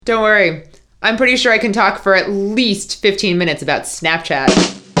Don't worry. I'm pretty sure I can talk for at least 15 minutes about Snapchat.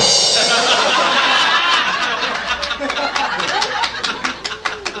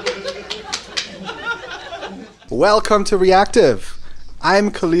 Welcome to Reactive.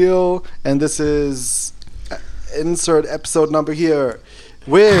 I'm Khalil, and this is insert episode number here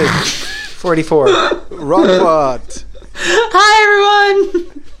with 44. Rockbot Hi,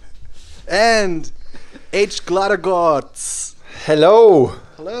 everyone! and H. Glattergots. Hello.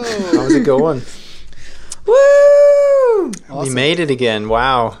 Hello. How's it going? Woo! Awesome. We made it again.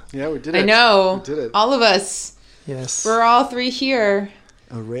 Wow. Yeah, we did it. I know. We did it. All of us. Yes. We're all three here.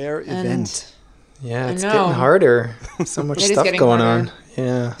 A rare And event. Yeah, it's know. getting harder. So much It is stuff getting going harder. on.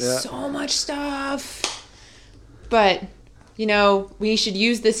 Yeah. Yeah. So much stuff. But, you know, we should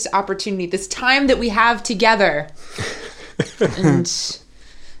use this opportunity, this time that we have together. And,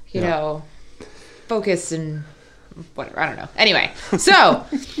 you know, focus and whatever. I don't know. Anyway, so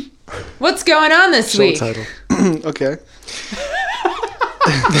what's going on this Show week? title. Okay.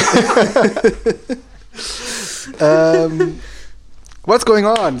 What's going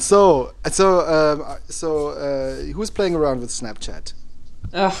on? So, who's playing around with Snapchat?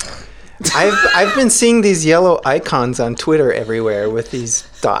 Ugh. I've been seeing these yellow icons on Twitter everywhere with these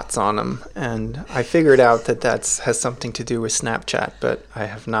dots on them, and I figured out that has something to do with Snapchat, but I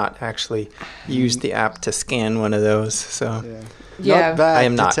have not actually used the app to scan one of those. So Yeah. Not bad, I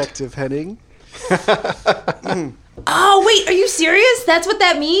am not. Detective Henning. Oh, wait, are you serious? That's what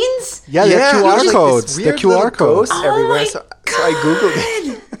that means? Yeah, they're QR usually codes. this They're weird little QR codes. ghost everywhere. my So I googled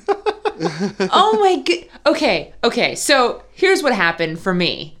it. Oh my god. Okay. So here's what happened for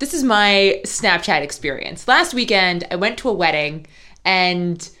me. This is my Snapchat experience. Last weekend, I went to a wedding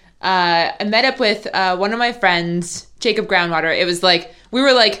and I met up with one of my friends, Jacob Groundwater. It was like, we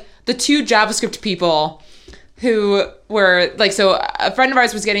were like the two JavaScript people who were like, so a friend of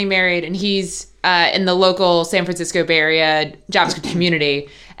ours was getting married and he's in the local San Francisco Bay Area JavaScript community.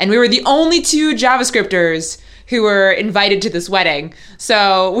 And we were the only two JavaScripters who were invited to this wedding.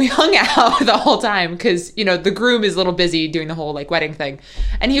 So we hung out the whole time because, you know, the groom is a little busy doing the whole like wedding thing.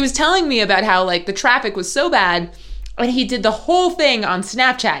 And he was telling me about how like the traffic was so bad and he did the whole thing on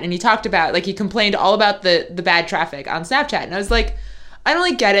Snapchat. And he talked about like he complained all about the bad traffic on Snapchat. And I was like, I don't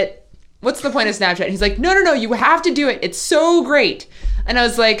like get it. What's the point of Snapchat? And he's like, no, you have to do it. It's so great. And I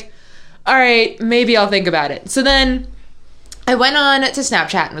was like, all right, maybe I'll think about it. So then I went on to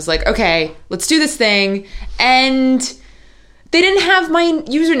Snapchat and was like, okay, let's do this thing. And they didn't have my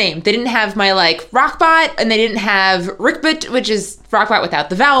username. They didn't have my like Rockbot, and they didn't have Rickbot, which is Rockbot without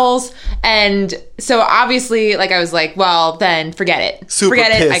the vowels. And so obviously, like I was like, well, then forget it. Super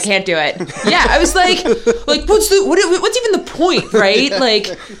forget it. I pissed. can't do it. Yeah, I was like what's even the point, right?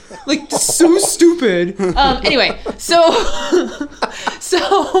 Like so stupid. Anyway, so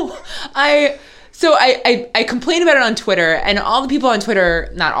I complained about it on Twitter, and all the people on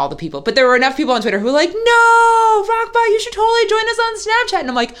Twitter, not all the people, but there were enough people on Twitter who were like, no, Rockbot, you should totally join us on Snapchat. And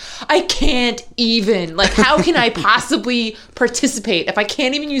I'm like, I can't even. Like, how can I possibly participate if I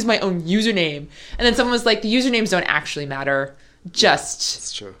can't even use my own username? And then someone was like, the usernames don't actually matter. Just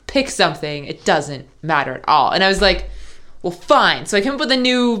That's true. pick something. It doesn't matter at all. And I was like, well, fine. So I came up with a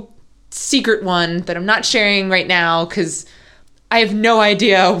new secret one that I'm not sharing right now because I have no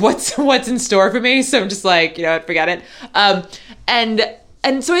idea what's in store for me. So I'm just like, you know what, forget it.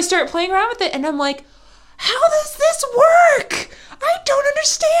 And so I start playing around with it and I'm like, how does this work? I don't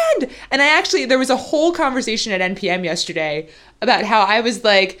understand. And there was a whole conversation at NPM yesterday about how I was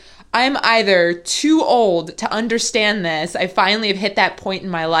like, I'm either too old to understand this. I finally have hit that point in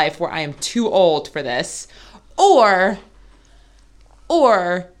my life where I am too old for this. Or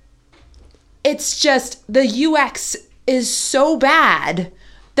it's just the UX is so bad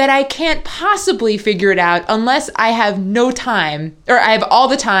that I can't possibly figure it out unless I have no time, or I have all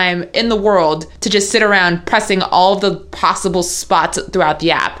the time in the world to just sit around pressing all the possible spots throughout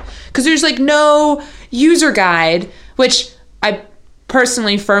the app. Because there's like no user guide, which I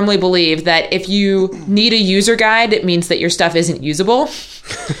personally firmly believe that if you need a user guide, it means that your stuff isn't usable.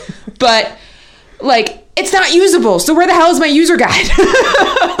 But like, it's not usable, so where the hell is my user guide?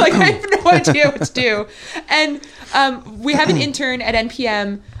 Like, I have no idea what to do. And we have an intern at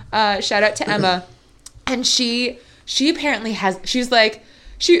NPM, shout out to Emma, and she apparently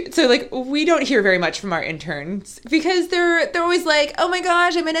we don't hear very much from our interns because they're always like, oh my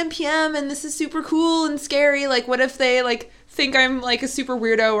gosh, I'm at NPM and this is super cool and scary. Like, what if they like think I'm like a super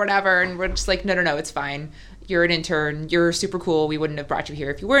weirdo or whatever? And we're just like, no, it's fine. You're an intern. You're super cool. We wouldn't have brought you here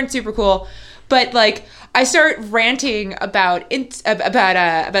if you weren't super cool. But like, I start ranting about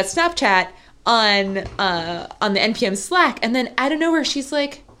Snapchat on the NPM Slack, and then out of nowhere, she's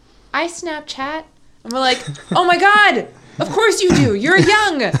like, I Snapchat. And we're like, oh my God, of course you do. You're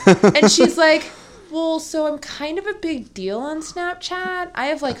young. And she's like, well, so I'm kind of a big deal on Snapchat. I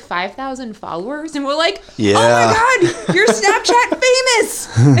have like 5,000 followers. And we're like, Yeah. oh my God, you're Snapchat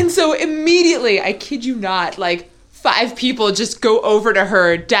famous. And so immediately, I kid you not, like 5 people just go over to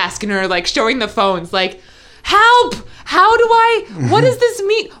her desk and are like showing the phones like, help, what does this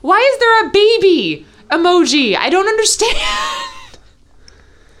mean? Why is there a baby emoji? I don't understand.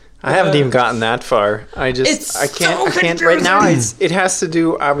 I haven't even gotten that far. I can't right now. It has to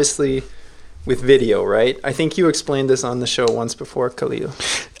do obviously with video, right? I think you explained this on the show once before, Khalil.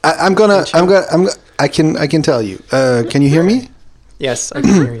 I can tell you. Can you hear me? Yes, I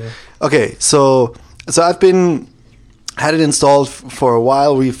can hear you. Okay, so I've had it installed for a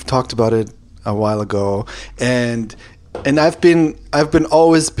while. We've talked about it a while ago, and I've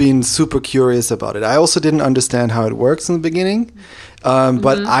always been super curious about it. I also didn't understand how it works in the beginning,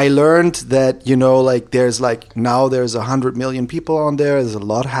 but I learned that there's 100 million people on there. There's a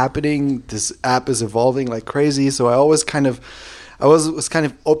lot happening. This app is evolving like crazy. So I was kind of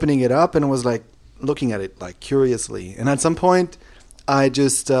opening it up and was like looking at it like curiously. And at some point, I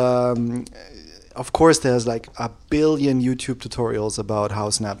just of course, there's like a billion YouTube tutorials about how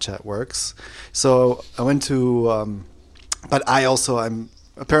Snapchat works. So I went to, but I'm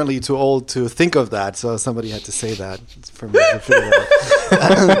apparently too old to think of that. So somebody had to say that for me to figure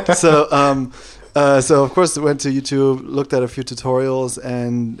it out. So of course I went to YouTube, looked at a few tutorials,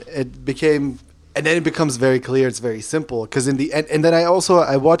 and then it becomes very clear. It's very simple because in the end, and then I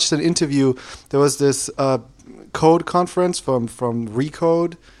watched an interview. There was this code conference from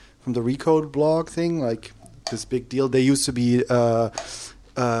Recode. From the Recode blog thing, like this big deal. They used to be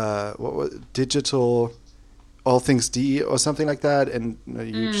digital, all things DE or something like that, and a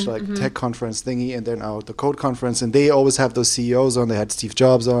huge tech conference thingy. And then out the Code conference, and they always have those CEOs on. They had Steve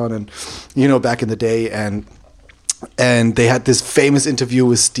Jobs on, and back in the day, and they had this famous interview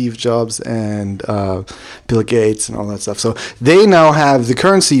with Steve Jobs and Bill Gates and all that stuff. So they now have the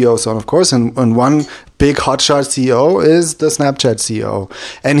current CEOs on, of course, and one big hotshot CEO is the Snapchat CEO.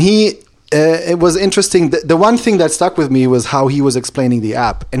 And it was interesting. The one thing that stuck with me was how he was explaining the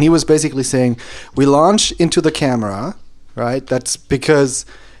app. And he was basically saying, we launch into the camera, right? That's because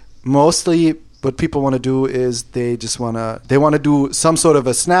mostly what people want to do is they want to do some sort of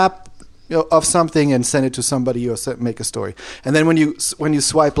a snap of something and send it to somebody or make a story. And then when you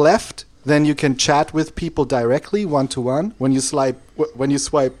swipe left, then you can chat with people directly, one-to-one. When you swipe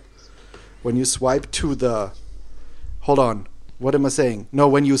to the, hold on, what am I saying? No,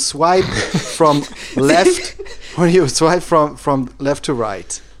 when you swipe from left, from left to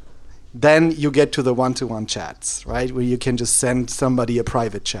right, then you get to the one-to-one chats, right? Where you can just send somebody a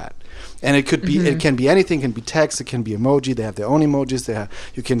private chat. And it could be, it can be anything, it can be text, it can be emoji. They have their own emojis.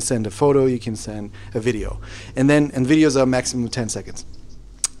 You can send a photo, you can send a video. And videos are maximum 10 seconds.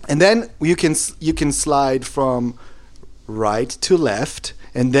 And then you can slide from right to left,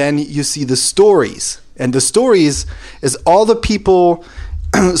 and then you see the stories. And the stories is all the people,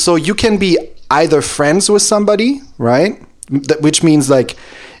 so you can be either friends with somebody, right? Which means like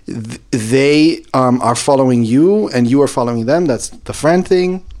they are following you and you are following them. That's the friend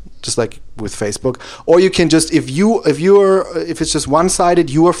thing, just like with Facebook. Or you can just, if it's just one-sided,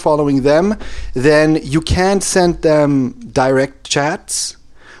 you are following them, then you can't send them direct chats,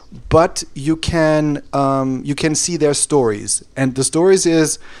 but you can see their stories. And the stories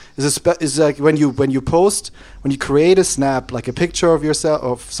is like when you create a snap, like a picture of yourself,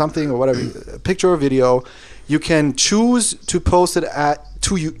 of something or whatever, a picture or video, you can choose to post it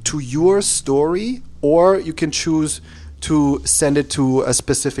to your story, or you can choose to send it to a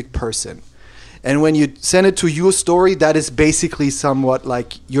specific person. And when you send it to your story, that is basically somewhat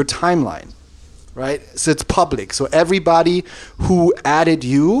like your timeline, right? So it's public. So everybody who added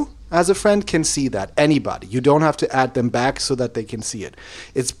you as a friend can see that. Anybody. You don't have to add them back so that they can see it.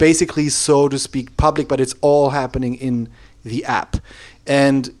 It's basically, so to speak, public, but it's all happening in the app.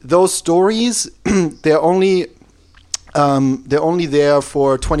 And those stories, they're only there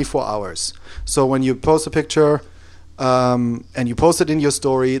for 24 hours. So when you post a picture and you post it in your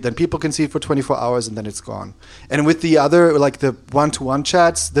story, then people can see it for 24 hours and then it's gone. And with the other, like the one-to-one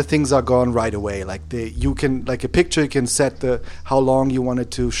chats, the things are gone right away. Like you can, like a picture, you can set how long you want it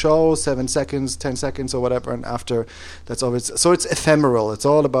to show, 7 seconds, 10 seconds or whatever, and after that's always, so it's ephemeral. It's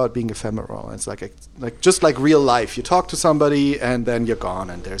all about being ephemeral. It's like just like real life. You talk to somebody and then you're gone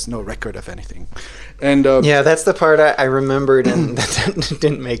and there's no record of anything. And yeah, that's the part I remembered, and that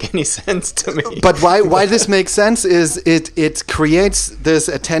didn't make any sense to me. But why this makes sense is it creates this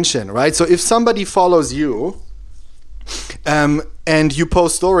attention, right? So if somebody follows you, and you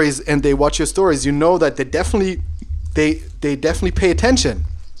post stories and they watch your stories, you know that they definitely pay attention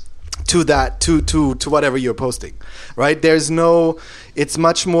to that, to whatever you're posting, right? It's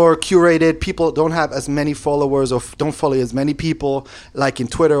much more curated. People don't have as many followers or don't follow as many people like in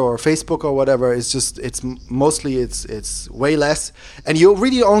Twitter or Facebook or whatever. It's mostly way less, and you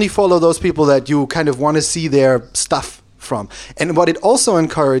really only follow those people that you kind of want to see their stuff from. And what it also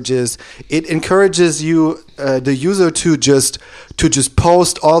encourages you, the user, to just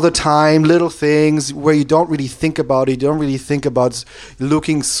post all the time little things where you don't really think about it. You don't really think about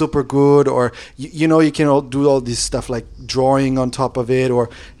looking super good, or you can do all this stuff like drawing on top of it, or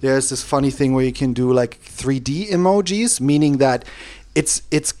there's this funny thing where you can do like 3D emojis, meaning that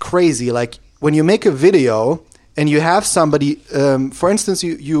it's crazy. Like when you make a video and you have somebody, for instance,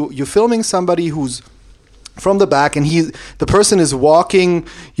 you're filming somebody who's from the back, and the person is walking,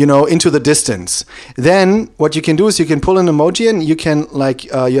 into the distance. Then what you can do is you can pull an emoji, and you can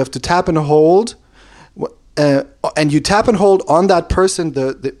you have to tap and hold, and you tap and hold on that person,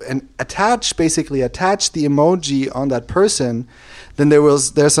 and attach the emoji on that person. Then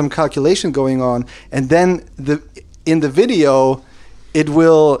there's some calculation going on, and then in the video, it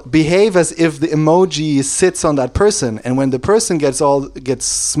will behave as if the emoji sits on that person, and when the person gets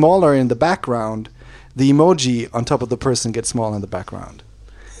smaller in the background, the emoji on top of the person gets small in the background,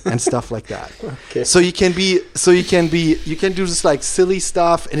 and stuff like that. Okay. So you can do just like silly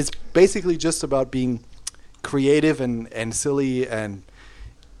stuff, and it's basically just about being creative and silly, and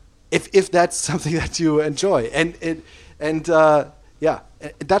if that's something that you enjoy,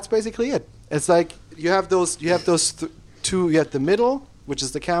 that's basically it. It's like you have those two. You have the middle, which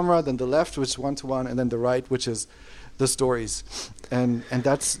is the camera, then the left, which is 1-to-1, and then the right, which is the stories, and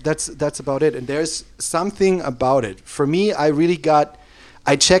that's about it. And there's something about it for me.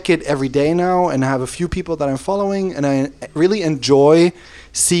 I check it every day now, and I have a few people that I'm following, and I really enjoy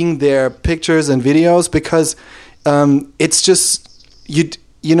seeing their pictures and videos, because it's just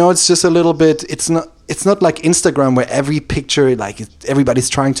it's just a little bit. It's not like Instagram, where every picture, everybody's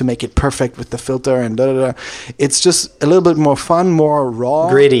trying to make it perfect with the filter and da da da. It's just a little bit more fun, more raw,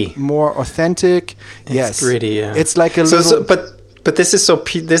 gritty, more authentic. Yes, gritty. Yeah. It's like a little. But this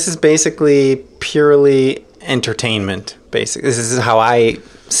is basically purely entertainment. Basically, this is how I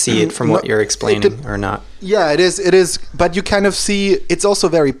see it from what you're explaining, or not. Yeah, it is. But you kind of see it's also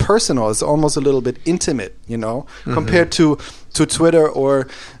very personal. It's almost a little bit intimate, compared to Twitter or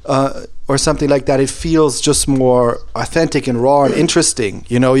something like that. It feels just more authentic and raw and interesting.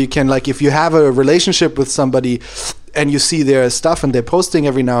 You can, if you have a relationship with somebody and you see their stuff and they're posting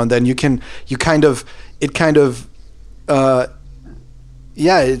every now and then,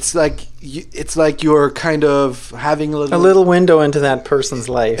 it's like you're kind of having a little window into that person's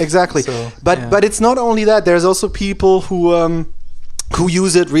life. Exactly. So, but it's not only that. There's also people who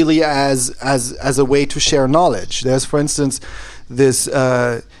use it really as a way to share knowledge. There's, for instance, this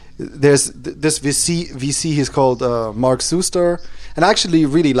VC. He's called Mark Suster, and I actually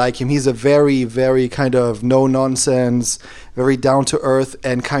really like him. He's a very, very kind of no nonsense, very down to earth,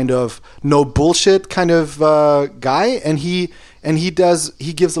 and kind of no bullshit kind of guy. And he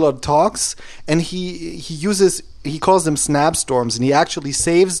gives a lot of talks, and he calls them snap storms, and he actually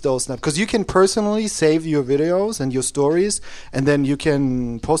saves those snaps, because you can personally save your videos and your stories, and then you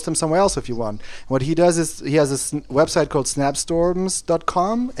can post them somewhere else if you want. What he does is he has a website called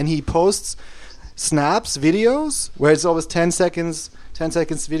snapstorms.com, and he posts snaps videos where it's always 10 seconds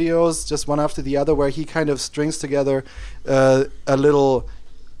videos, just one after the other, where he kind of strings together a little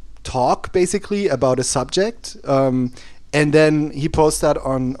talk basically about a subject. And then he posts that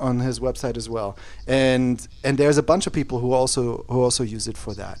on his website as well, and there's a bunch of people who also use it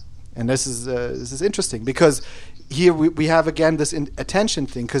for that. And this is interesting, because here we have again this attention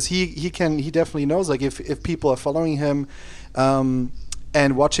thing, because he definitely knows, like, if people are following him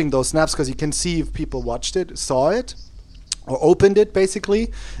and watching those snaps, because you can see if people saw it or opened it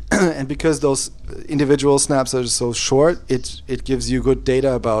basically, and because those individual snaps are so short, it gives you good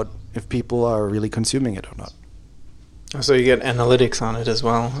data about if people are really consuming it or not. So you get analytics on it as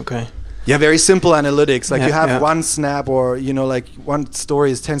well. Okay. Yeah, very simple analytics. Like you have one snap, or one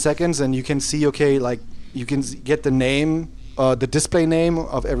story is 10 seconds, and you can see, you can get the name, the display name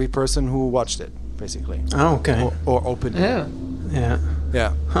of every person who watched it, basically. Oh, okay. Or opened it. Yeah.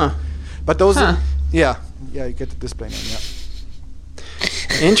 Yeah. Huh. But those you get the display name. Yeah.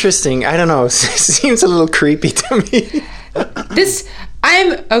 Interesting. I don't know. It seems a little creepy to me.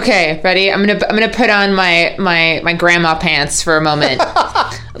 I'm okay. Ready? I'm gonna put on my grandma pants for a moment.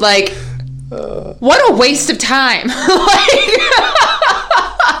 What a waste of time!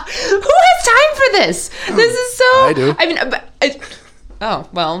 Who has time for this? This is so. I do. I mean, oh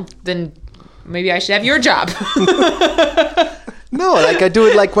well, then maybe I should have your job. No, like I do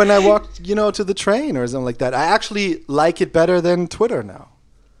it like when I walk, to the train or something like that. I actually like it better than Twitter now.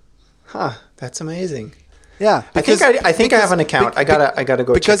 Huh, that's amazing. Yeah, I think I have an account. I gotta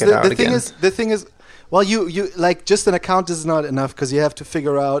go check it out again. The thing is, well, you like just an account is not enough because you have to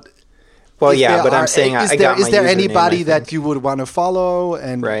figure out. Well, yeah, but I'm saying is there anybody that you would want to follow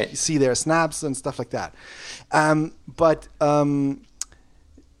and see their snaps and stuff like that? But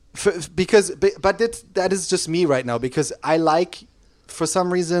that is just me right now because I like. For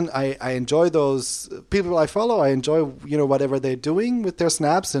some reason, I enjoy those people I follow. I enjoy, whatever they're doing with their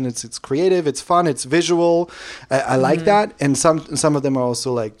snaps, and it's creative, it's fun, it's visual. I like that, and some of them are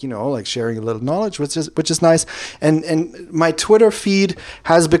also like sharing a little knowledge, which is nice. And my Twitter feed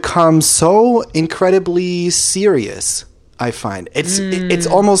has become so incredibly serious. I find it's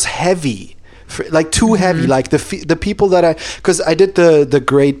almost heavy. Like too heavy, like the people that because I did the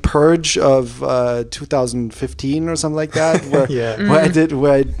Great Purge of 2015 or something like that, where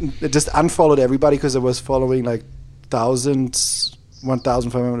where I just unfollowed everybody because I was following like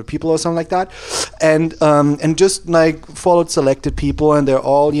 1,500 people or something like that, and just like followed selected people, and they're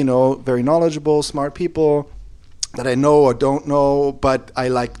all very knowledgeable, smart people that I know or don't know, but I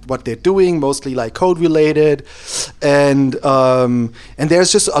like what they're doing, mostly like code related, and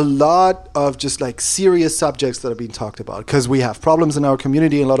there's just a lot of just like serious subjects that are being talked about because we have problems in our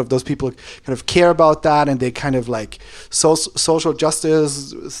community, and a lot of those people kind of care about that, and they kind of like social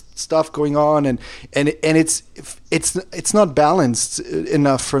justice stuff going on, and it's not balanced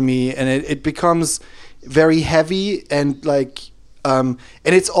enough for me, and it becomes very heavy and like. And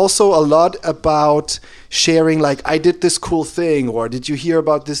it's also a lot about sharing, like, I did this cool thing, or did you hear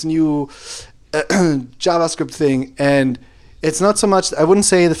about this new JavaScript thing? And it's not so much, I wouldn't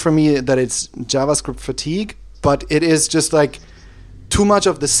say that for me that it's JavaScript fatigue, but it is just like too much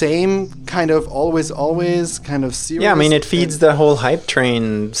of the same kind of always kind of serious. Yeah, I mean, it feeds the whole hype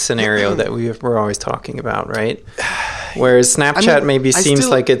train scenario that we're always talking about, right? Whereas Snapchat seems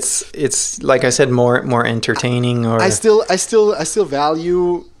like it's like I said, more entertaining. Or I still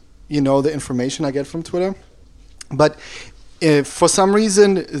value the information I get from Twitter, but for some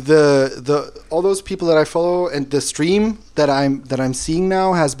reason the all those people that I follow and the stream that I'm seeing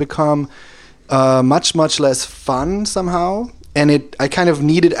now has become much less fun somehow. And I kind of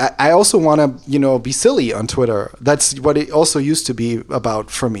needed. I also want to, be silly on Twitter. That's what it also used to be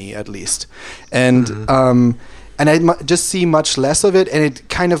about for me, at least. And and I just see much less of it. And it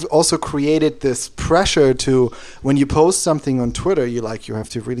kind of also created this pressure to when you post something on Twitter, you have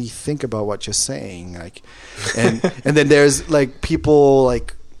to really think about what you're saying, like, and then there's like people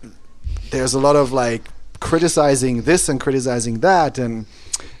like there's a lot of like criticizing this and criticizing that and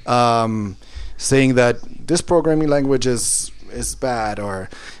saying that this programming language is bad, or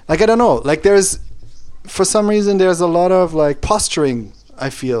like I don't know, like there's for some reason there's a lot of like posturing. I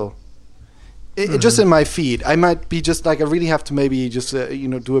feel just in my feed. I might be just like I really have to maybe just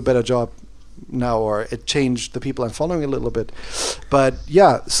do a better job now, or it changed the people I'm following a little bit. But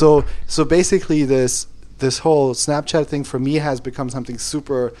yeah, so basically this whole Snapchat thing for me has become something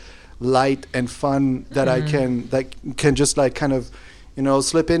super light and fun that I can just like kind of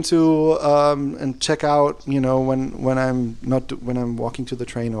slip into and check out, when I'm walking to the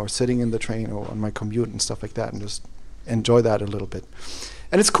train or sitting in the train or on my commute and stuff like that, and just enjoy that a little bit.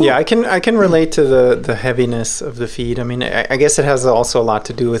 And it's cool. Yeah, I can relate to the heaviness of the feed. I mean, I guess it has also a lot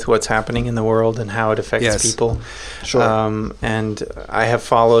to do with what's happening in the world and how it affects people. Sure. And I have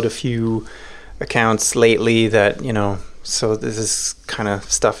followed a few accounts lately that, so this kind of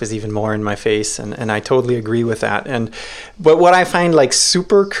stuff is even more in my face, and I totally agree with that. But what I find like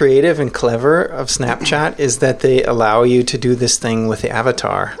super creative and clever of Snapchat is that they allow you to do this thing with the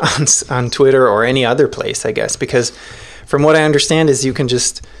avatar on Twitter or any other place, I guess, because from what I understand is you can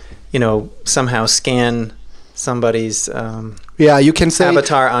just, somehow scan somebody's you can say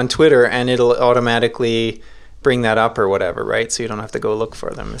avatar on Twitter and it'll automatically bring that up or whatever, right? So you don't have to go look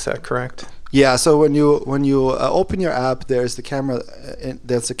for them. Is that correct? Yeah, so when you open your app, there's the camera.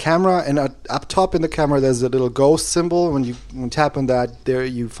 There's a camera, and up top in the camera, there's a little ghost symbol. When you tap on that, there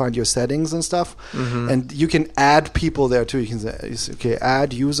you find your settings and stuff, and you can add people there too. You can say,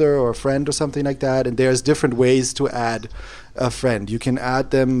 add user or friend or something like that. And there's different ways to add a friend. You can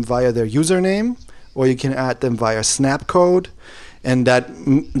add them via their username, or you can add them via Snap code. And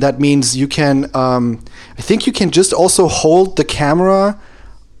that means you can. I think you can just also hold the camera.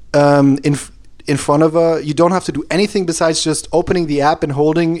 in front of you don't have to do anything besides just opening the app and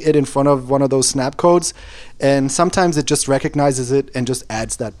holding it in front of one of those snap codes, and sometimes it just recognizes it and just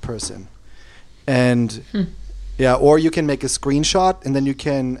adds that person. And yeah, or you can make a screenshot and then you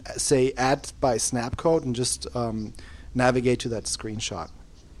can say add by snap code and just navigate to that screenshot.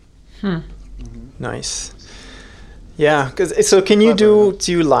 Nice. Yeah, so can you do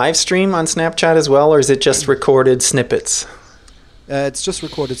you live stream on Snapchat as well, or is it just recorded snippets? It's just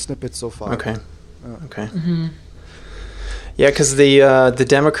recorded snippets so far. Okay. Yeah, because the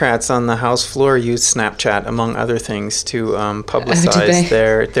Democrats on the House floor use Snapchat, among other things, to publicize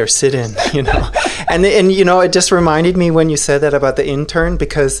their sit-in. You know, and you know, it just reminded me when you said that about the intern,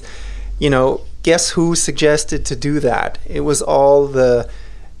 because, you know, guess who suggested to do that? It was all the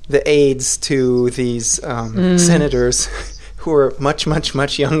aides to these senators who were much, much,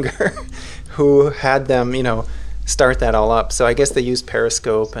 much younger, who had them, you know, start that all up. So I guess they used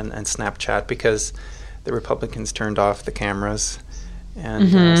Periscope and Snapchat because the Republicans turned off the cameras,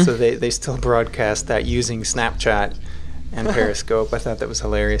 and so they still broadcast that using Snapchat and Periscope. I thought that was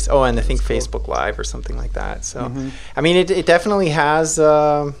hilarious. Oh, and I think Facebook Live or something like that. So I mean, it definitely has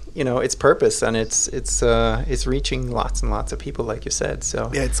you know, its purpose, and it's reaching lots and lots of people, like you said.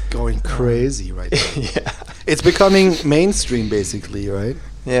 So yeah, it's going crazy right now. Yeah, it's becoming mainstream basically, right?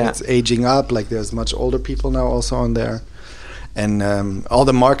 Yeah, it's aging up. Like there's much older people now also on there. And all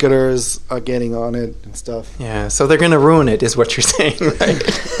the marketers are getting on it and stuff. Yeah, so they're going to ruin it, is what you're saying, right?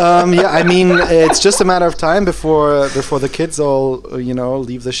 Yeah, I mean, it's just a matter of time before the kids all, you know,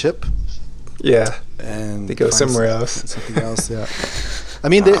 leave the ship. Yeah, and they go somewhere else. Something else, yeah. I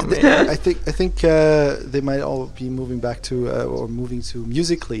mean, I think they might all be moving back to or moving to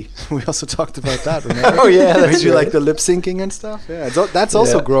Musical.ly. We also talked about that. Remember? Oh yeah, that's right. Like the lip syncing and stuff. Yeah, that's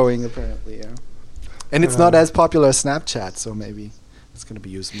also growing apparently. Yeah. And it's not as popular as Snapchat, so maybe it's going to be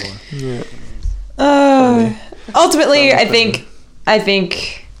used more. Yeah. Ultimately, I think, I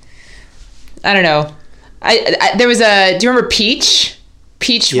don't know. There was do you remember Peach?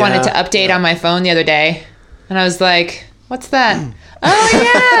 Peach wanted to update on my phone the other day, and I was like, "What's that?" Oh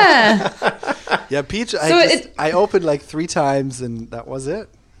yeah. Yeah, Peach. I opened like 3 times, and that was it.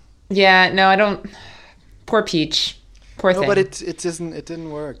 Yeah. No, I don't. Poor Peach. Poor thing. No, but it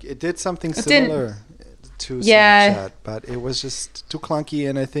didn't work. It did something similar to Snapchat, but it was just too clunky.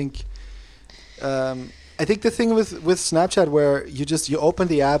 And I think the thing with Snapchat, where you open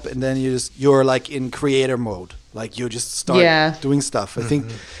the app and then you're like in creator mode, like you just start doing stuff. I think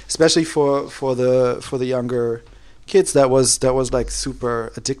especially for the younger kids, that was like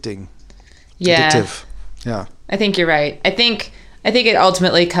super addictive. Yeah, I think you're right. I think it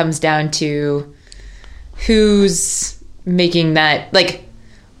ultimately comes down to who's making that, like,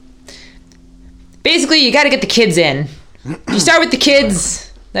 basically you got to get the kids in. You start with the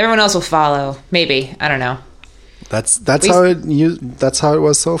kids, everyone else will follow. Maybe, I don't know. That's how it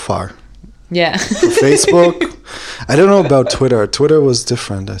was so far. Yeah. For Facebook, I don't know about Twitter. Twitter was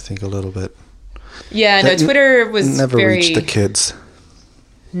different, I think, a little bit. Yeah, no, Twitter was never reached the kids.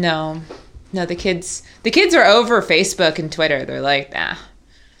 No, the kids are over Facebook and Twitter. They're like, nah.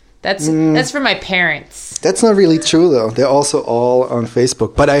 That's for my parents. That's not really true, though. They're also all on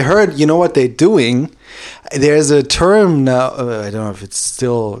Facebook. But I heard, you know what they're doing? There's a term now, I don't know if it's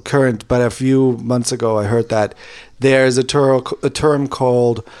still current, but a few months ago I heard that there's a term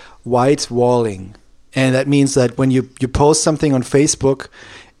called white walling. And that means that when you post something on Facebook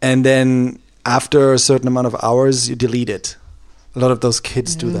and then after a certain amount of hours, you delete it. A lot of those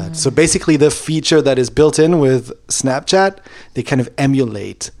kids do that. So basically the feature that is built in with Snapchat, they kind of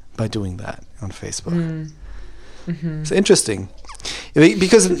emulate by doing that on Facebook. It's interesting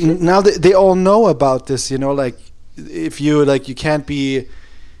because now they all know about this, you know, like if you can't be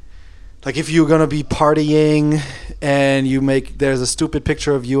like, if you're going to be partying and there's a stupid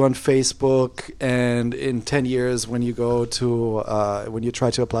picture of you on Facebook, and in 10 years when you go to when you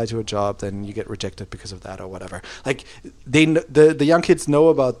try to apply to a job, then you get rejected because of that or whatever. Like the young kids know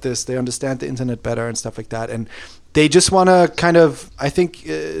about this, they understand the internet better and stuff like that, and they just want to kind of, I think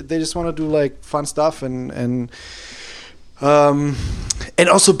they just want to do like fun stuff and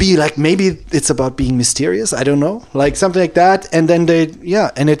also be like, maybe it's about being mysterious, I don't know, like something like that. And then they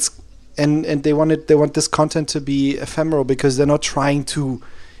want this content to be ephemeral because they're not trying to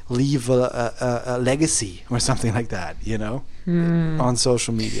leave a legacy or something like that, you know, on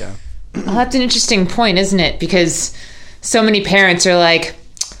social media. Well, that's an interesting point, isn't it? Because so many parents are like,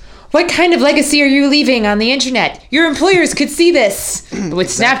 what kind of legacy are you leaving on the internet? Your employers could see this. But with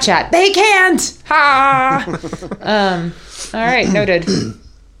Snapchat, they can't. Ha! All right, noted.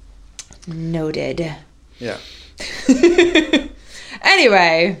 Noted. Yeah.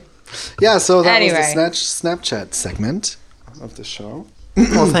 Anyway. Yeah, so that was Anyway. the Snapchat segment of the show.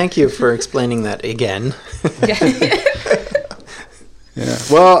 Well, thank you for explaining that again. Yeah.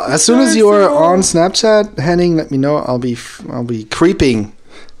 Well, as soon as you are on Snapchat, Henning, let me know. I'll be creeping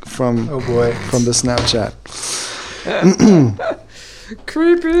from Oh boy. from the Snapchat.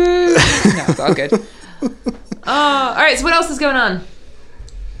 Creepy. No, it's all good. All right. So what else is going on?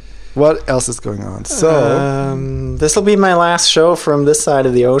 What else is going on? So, This will be my last show from this side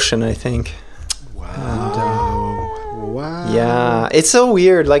of the ocean, I think. wow. Yeah, it's so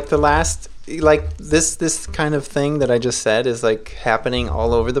weird. Like this kind of thing that I just said is like happening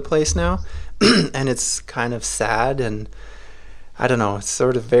all over the place now, and it's kind of sad, and I don't know. It's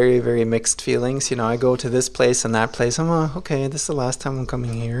sort of very, very mixed feelings. You know, I go to this place and that place. I'm okay. This is the last time I'm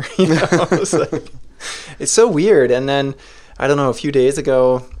coming here. You know, it's so weird. And then I don't know. A few days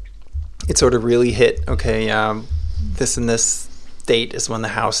ago, it sort of really hit. Okay, this and this date is when the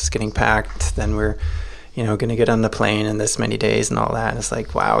house is getting packed. Then we're going to get on the plane in this many days and all that. And it's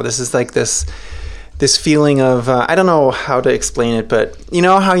like, wow, this is like this feeling of, I don't know how to explain it, but you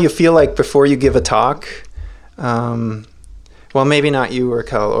know how you feel like before you give a talk? Well, maybe not you,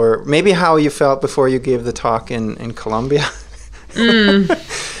 Raquel, or maybe how you felt before you gave the talk in Colombia.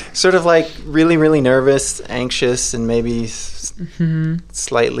 Sort of like really, really nervous, anxious, and maybe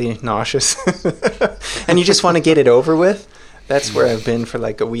slightly nauseous. And you just want to get it over with. That's where I've been for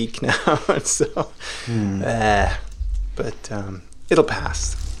like a week now. So, but it'll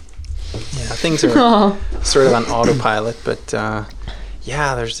pass. Yeah, things are sort of on autopilot, but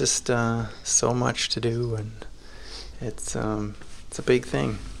yeah, there's just so much to do, and it's a big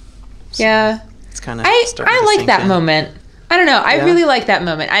thing. So Yeah. it's kind of. I like that moment. I don't know. I Yeah. really like that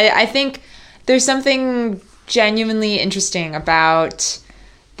moment. I think there's something genuinely interesting about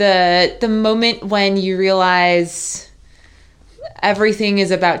the moment when you realize everything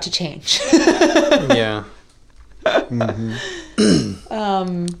is about to change. Yeah. Well,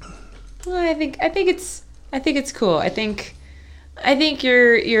 I think it's cool. I think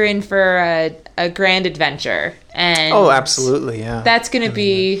you're in for a grand adventure, and Oh, absolutely. Yeah. that's going to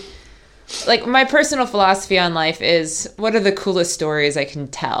be like my personal philosophy on life is what are the coolest stories I can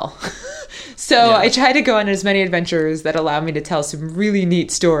tell. So Yeah. I try to go on as many adventures that allow me to tell some really neat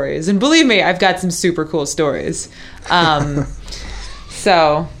stories. And believe me, I've got some super cool stories.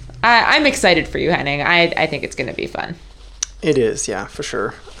 So I'm excited for you, Henning. I think it's going to be fun. It is. Yeah, for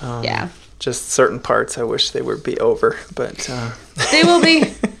sure. Yeah. Just certain parts I wish they would be over, but They will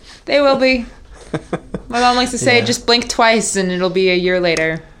be. They will be. My mom likes to say, Yeah. just blink twice and it'll be a year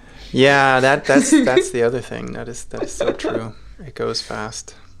later. yeah, that's the other thing. That is so true. It goes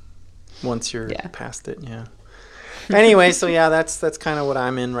fast once you're Yeah. past it. Yeah. Anyway, so yeah, that's kind of what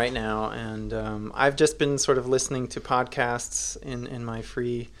I'm in right now, and I've just been sort of listening to podcasts in my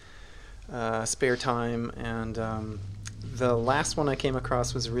free spare time, and the last one I came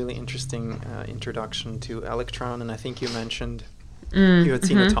across was a really interesting introduction to Electron, and I think you mentioned you had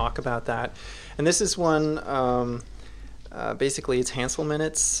seen a talk about that. And this is one, basically it's Hansel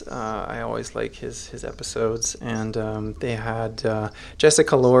Minutes. I always like his episodes, and they had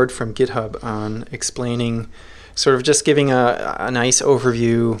Jessica Lord from GitHub on explaining, sort of just giving a nice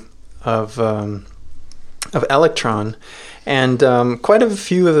overview of Electron. And quite a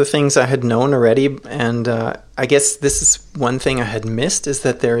few of the things I had known already, and I guess this is one thing I had missed, is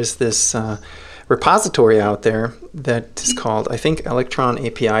that there is this repository out there that is called, I think, Electron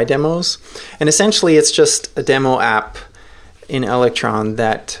API Demos. And essentially it's just a demo app in Electron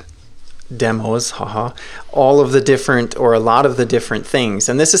that demos, all of the different, or a lot of the different things.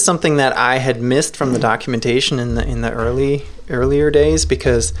 And this is something that I had missed from the documentation in the earlier days,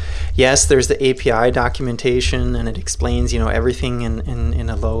 because yes, there's the API documentation and it explains, everything in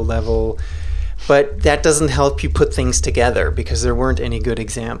a low level, but that doesn't help you put things together because there weren't any good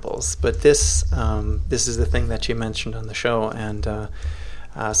examples. But this is the thing that you mentioned on the show, and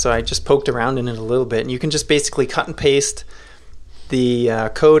so I just poked around in it a little bit, and you can just basically cut and paste the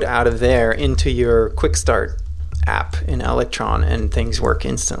code out of there into your Quick Start app in Electron, and things work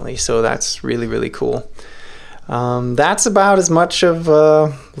instantly. So that's really, really cool. That's about as much of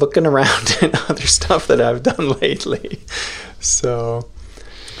looking around and other stuff that I've done lately. So,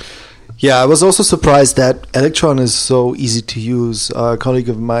 Yeah, I was also surprised that Electron is so easy to use. A colleague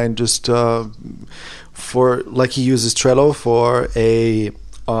of mine just he uses Trello for a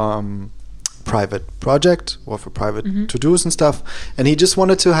private project or for private to-dos and stuff, and he just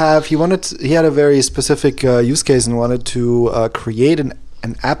wanted to have he had a very specific use case and wanted to create an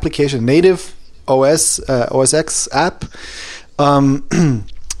application, native OS X app. OS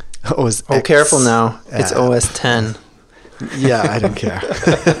oh, X. careful now, it's app. OS 10. Yeah, I don't care.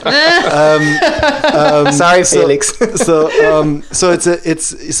 Sorry, Felix. So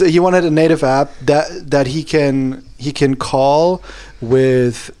he wanted a native app that he can call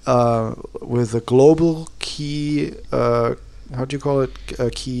with a global key. How do you call it?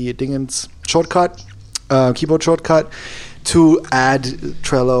 Key dingens shortcut, keyboard shortcut, to add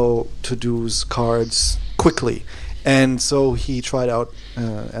Trello to-dos cards quickly. And so he tried out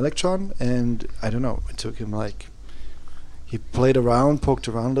Electron, and I don't know, it took him like, he played around, poked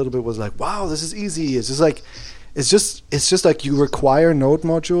around a little bit, was like, wow, this is easy. It's just like you require node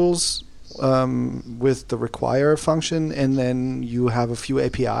modules with the require function, and then you have a few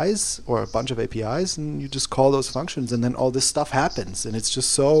APIs or a bunch of APIs, and you just call those functions, and then all this stuff happens, and it's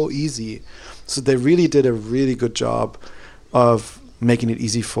just so easy. So they really did a really good job of making it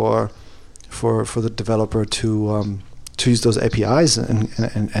easy for the developer to use those APIs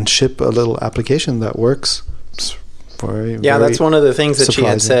and ship a little application that works. It's very that's one of the things that surprising. she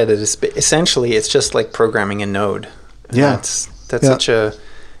had said. It is essentially it's just like programming a node. And Yeah. that's such an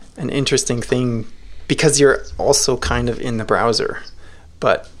interesting thing, because you're also kind of in the browser,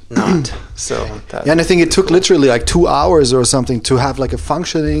 but not. So that, and I think it took literally like 2 hours or something to have like a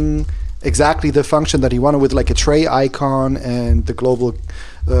functioning, exactly the function that he wanted, with like a tray icon and the global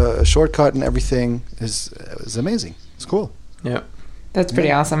shortcut and everything. Is amazing. It's cool. yeah. That's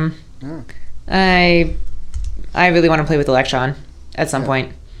pretty awesome. Yeah. I really want to play with Electron at some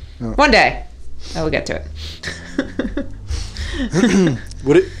point. Yeah. One day, I will get to it.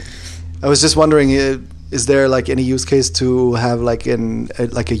 I was just wondering, is there like any use case to have like a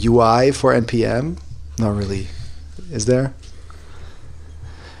UI for NPM? Not really. Is there?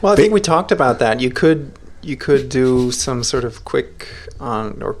 Well, I think we talked about that. You could do some sort of quicker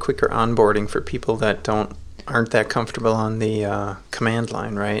onboarding for people that aren't that comfortable on the command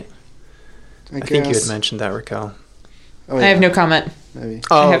line, right? I think you had mentioned that, Raquel. Oh, I have no comment. Maybe.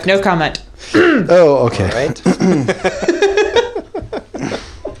 I have no comment. Oh, okay.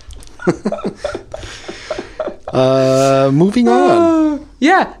 All right. Moving on.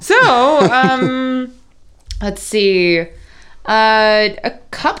 Yeah. So, let's see. A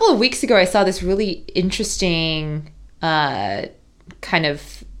couple of weeks ago, I saw this really interesting kind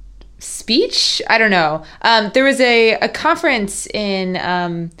of speech. I don't know. There was a conference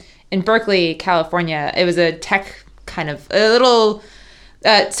in Berkeley, California. It was a tech kind of a little.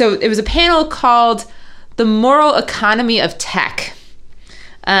 So it was a panel called "The Moral Economy of Tech,"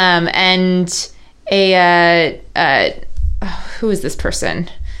 and who is this person?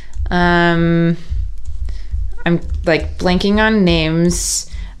 I'm like blanking on names,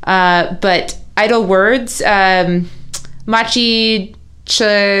 but Idle Words, Maciej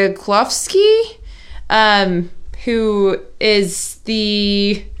Czechowski, who is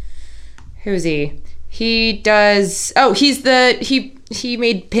he? He does. Oh, he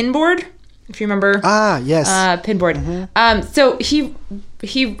made Pinboard, if you remember. Ah, yes. Pinboard. Mm-hmm. So he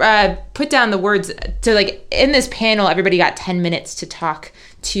put down the words to, like, in this panel, everybody got 10 minutes to talk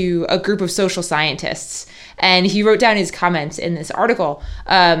to a group of social scientists. And he wrote down his comments in this article,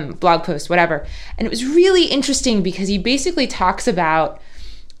 blog post, whatever. And it was really interesting because he basically talks about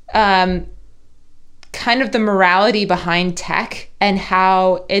kind of the morality behind tech and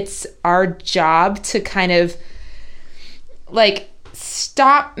how it's our job to kind of like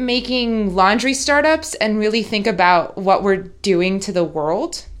stop making laundry startups and really think about what we're doing to the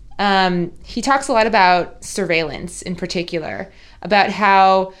world. He talks a lot about surveillance in particular, about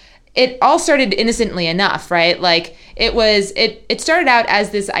how it all started innocently enough, right? Like it started out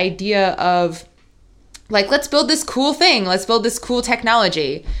as this idea of like, let's build this cool thing. Let's build this cool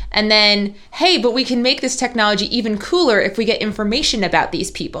technology. And then, hey, but we can make this technology even cooler if we get information about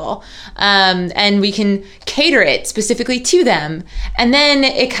these people. And we can cater it specifically to them. And then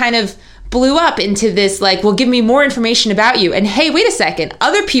it kind of blew up into this, like, well, give me more information about you. And hey, wait a second.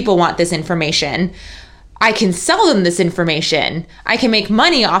 Other people want this information. I can sell them this information. I can make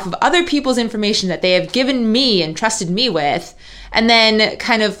money off of other people's information that they have given me and trusted me with. And then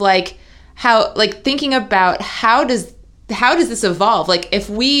kind of like, how, like, thinking about how does this evolve? Like, if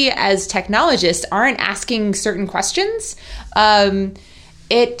we as technologists aren't asking certain questions,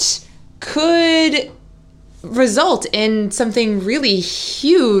 it could result in something really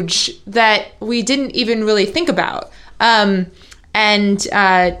huge that we didn't even really think about.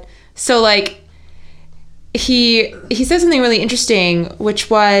 So like he said something really interesting,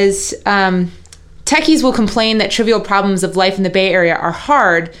 which was, techies will complain that trivial problems of life in the Bay Area are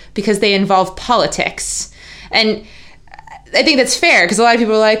hard because they involve politics. And I think that's fair, because a lot of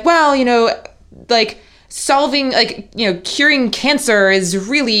people are like, well, you know, like solving, like, you know, curing cancer is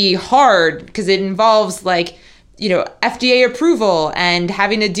really hard because it involves, like, FDA approval and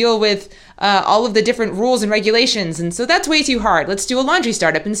having to deal with all of the different rules and regulations. And so that's way too hard. Let's do a laundry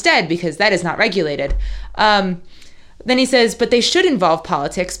startup instead because that is not regulated. Then he says, but they should involve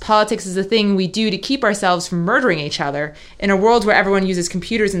politics. Politics is a thing we do to keep ourselves from murdering each other. In a world where everyone uses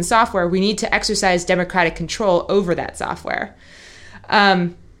computers and software, we need to exercise democratic control over that software.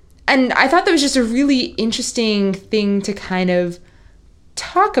 And I thought that was just a really interesting thing to kind of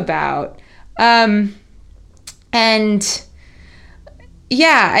talk about. And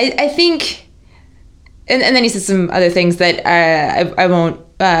yeah, I think, and then he says some other things that I won't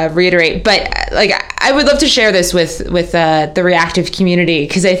reiterate, but like I would love to share this with the reactive community,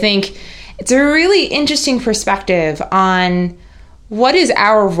 because I think it's a really interesting perspective on what is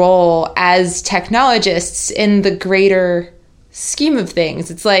our role as technologists in the greater scheme of things.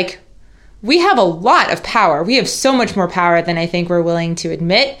 It's like we have a lot of power. We have so much more power than I think we're willing to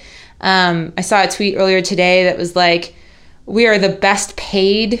admit. I saw a tweet earlier today that was like, we are the best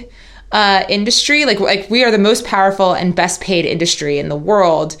paid industry, like we are the most powerful and best paid industry in the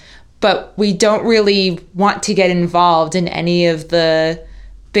world, but we don't really want to get involved in any of the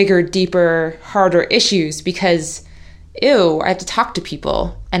bigger, deeper, harder issues because, I have to talk to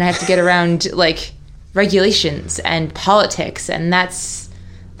people and I have to get around like regulations and politics, and that's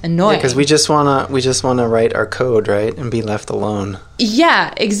annoying. Because we just wanna write our code, right, and be left alone.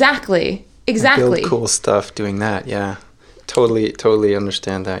 Yeah, exactly. Build cool stuff doing that. Yeah, totally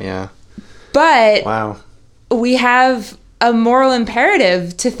understand that. Yeah. But wow, we have a moral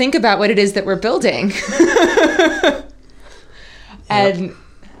imperative to think about what it is that we're building. And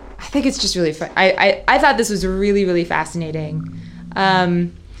I think it's just really fun. I thought this was really, really fascinating. He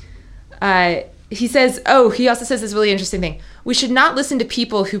also says this really interesting thing. We should not listen to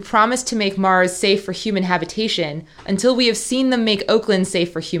people who promise to make Mars safe for human habitation until we have seen them make Oakland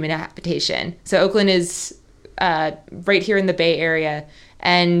safe for human habitation. So Oakland is right here in the Bay Area,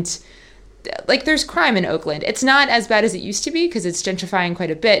 and like there's crime in Oakland. It's not as bad as it used to be because it's gentrifying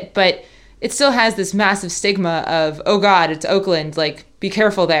quite a bit, but it still has this massive stigma of, oh God, it's Oakland, like be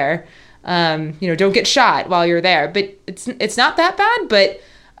careful there. Don't get shot while you're there. But it's not that bad, but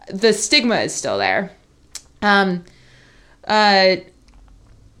the stigma is still there.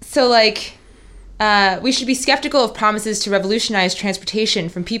 We should be skeptical of promises to revolutionize transportation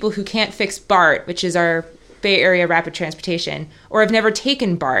from people who can't fix BART, which is our Bay Area Rapid Transportation, or have never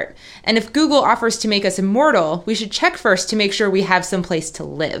taken BART. And if Google offers to make us immortal, we should check first to make sure we have some place to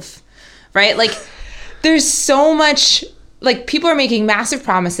live, right? Like, there's so much, like, people are making massive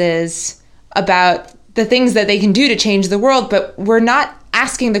promises about the things that they can do to change the world, but we're not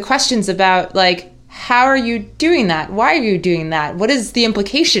asking the questions about, like, how are you doing that? Why are you doing that? What is the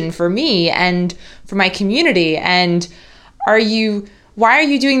implication for me and for my community? And why are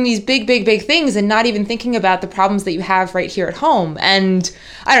you doing these big, big, big things and not even thinking about the problems that you have right here at home? And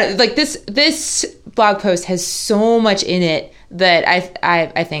I don't know, like this blog post has so much in it that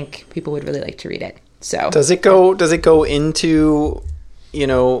I think people would really like to read it. So does it go into,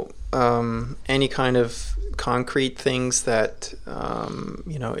 any kind of concrete things that,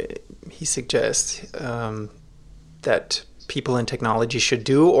 he suggests that people in technology should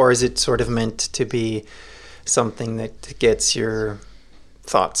do, or is it sort of meant to be something that gets your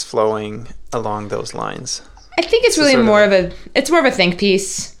thoughts flowing along those lines? I think it's really more of a think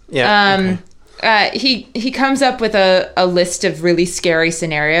piece. Yeah. He comes up with a list of really scary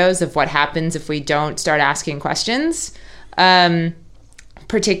scenarios of what happens if we don't start asking questions,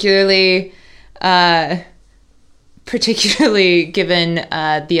 particularly given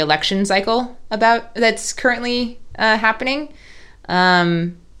the election cycle that's currently happening.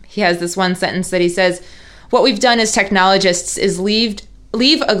 He has this one sentence that he says, "What we've done as technologists is leave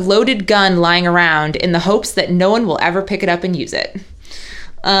a loaded gun lying around in the hopes that no one will ever pick it up and use it."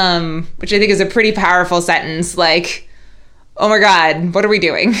 Which I think is a pretty powerful sentence. Like, oh my God, what are we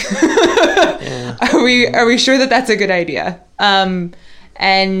doing? Yeah. Are we sure that that's a good idea?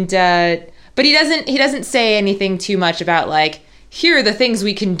 But he doesn't say anything too much about, like, here are the things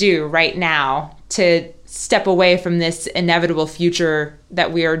we can do right now to step away from this inevitable future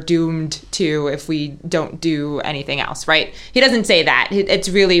that we are doomed to if we don't do anything else, right? He doesn't say that. It's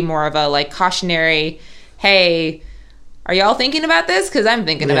really more of a, like, cautionary, hey, are y'all thinking about this? Because I'm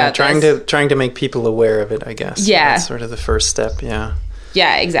thinking about this. Trying to make people aware of it, I guess. Yeah. That's sort of the first step, yeah.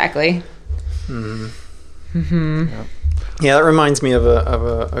 Yeah, exactly. Mm-hmm. Mm-hmm. Yeah, that reminds me of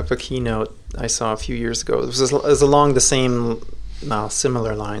a keynote I saw a few years ago. It was along the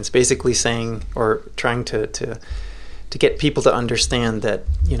similar lines, basically saying, or trying to get people to understand that,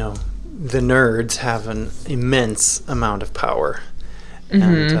 the nerds have an immense amount of power,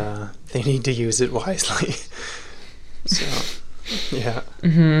 mm-hmm. and they need to use it wisely. So, yeah.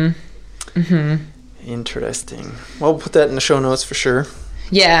 Interesting. Well, we'll put that in the show notes for sure.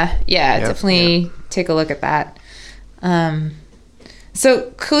 Yeah, definitely take a look at that.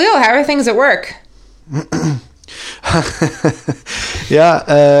 So, Khalil, how are things at work?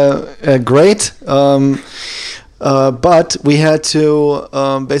 Great. But we had to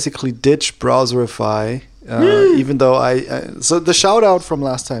basically ditch Browserify. Even though so the shout out from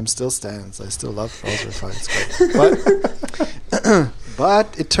last time still stands. I still love Browserify. It's great.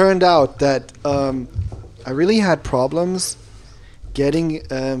 But it turned out that I really had problems getting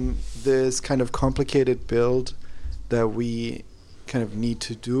this kind of complicated build that we kind of need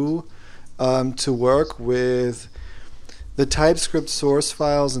to do to work with the TypeScript source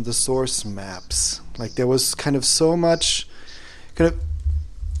files and the source maps. Like there was kind of so much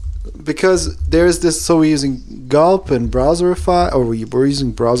because there's this, so we're using Gulp and Browserify, or we were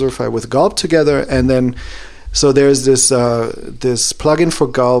using Browserify with Gulp together, and then so there's this this plugin for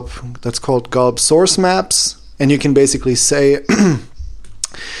Gulp that's called Gulp Source Maps, and you can basically say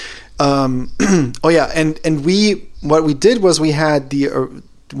what we did was we had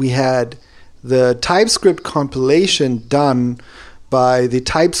the TypeScript compilation done by the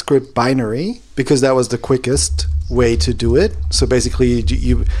TypeScript binary, because that was the quickest way to do it. So basically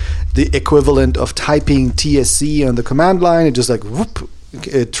the equivalent of typing TSC on the command line, it just like whoop,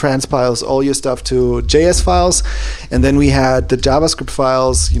 it transpiles all your stuff to JS files. And then we had the JavaScript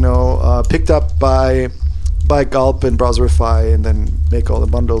files, picked up by Gulp and Browserify, and then make all the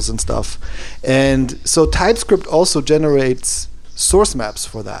bundles and stuff. And so TypeScript also generates source maps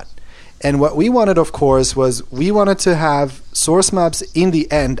for that. And what we wanted, of course, was we wanted to have source maps in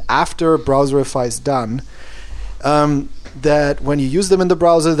the end after Browserify is done, that when you use them in the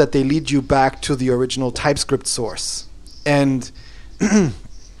browser, that they lead you back to the original TypeScript source. And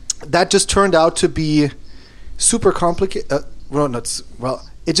that just turned out to be super complicated.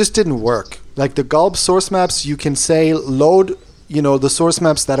 It just didn't work. Like the Gulp source maps, you can say load, the source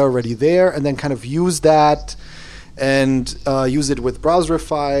maps that are already there, and then kind of use that and use it with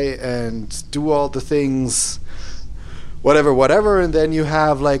Browserify and do all the things, whatever, and then you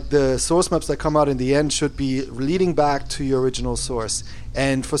have like the source maps that come out in the end should be leading back to your original source.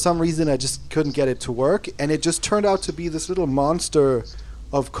 And for some reason, I just couldn't get it to work, and it just turned out to be this little monster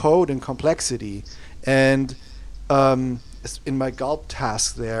of code and complexity. And in my Gulp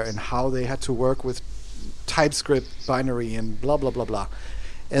task there, and how they had to work with TypeScript binary and blah blah blah blah.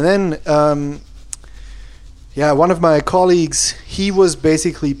 And then one of my colleagues, he was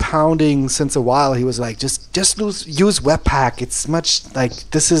basically pounding since a while. He was like, just use Webpack. It's much like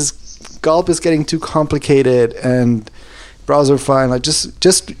Gulp is getting too complicated, and Browserify, like just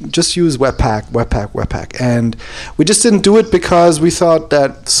use Webpack. And we just didn't do it because we thought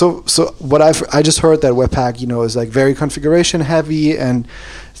that so what I just heard that Webpack, is like very configuration heavy and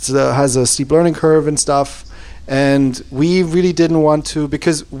has a steep learning curve and stuff. And we really didn't want to,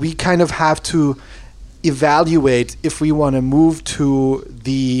 because we kind of have to evaluate if we want to move to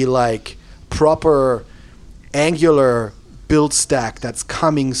the like proper Angular build stack that's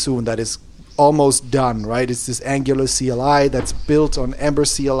coming soon, that is almost done, right? It's this Angular CLI that's built on Ember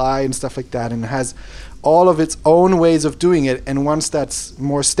CLI and stuff like that, and has all of its own ways of doing it. And once that's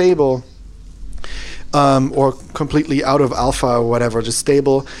more stable, or completely out of alpha or whatever, just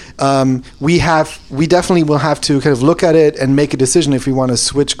stable, we definitely will have to kind of look at it and make a decision if we want to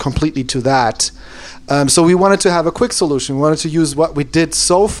switch completely to that. So we wanted to have a quick solution. We wanted to use what we did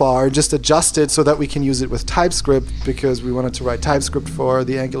so far, just adjust it so that we can use it with TypeScript, because we wanted to write TypeScript for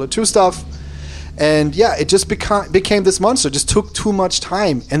the Angular 2 stuff. And yeah, it just became this monster. It just took too much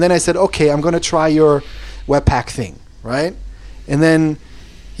time. And then I said, okay, I'm going to try your Webpack thing, right? And then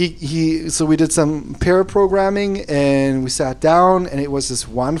so we did some pair programming, and we sat down, and it was this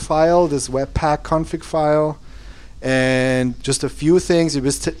one file, this Webpack config file, and just a few things. You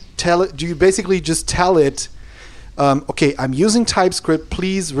just you basically just tell it, okay, I'm using TypeScript,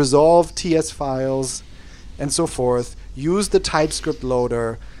 please resolve TS files, and so forth. Use the TypeScript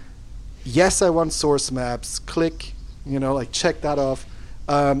loader. Yes, I want source maps. Click, check that off.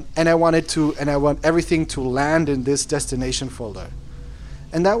 And I want everything to land in this destination folder.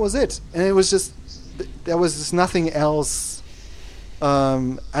 And that was it. And it was just, there was just nothing else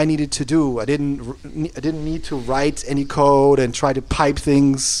I needed to do. I didn't need to write any code and try to pipe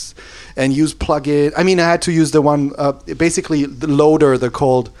things and use plugin. I mean, I had to use the one, basically the loader they're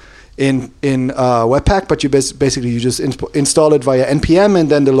called in Webpack, but you basically you just install it via npm,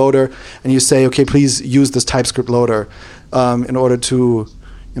 and then the loader, and you say, okay, please use this TypeScript loader in order to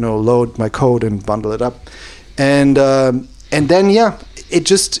load my code and bundle it up. And then it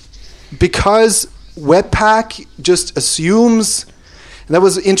just, because Webpack just assumes, and that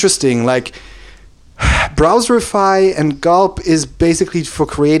was interesting, like Browserify and Gulp is basically for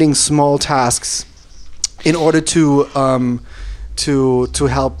creating small tasks in order to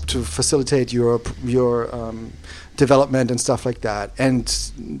help to facilitate your development and stuff like that, and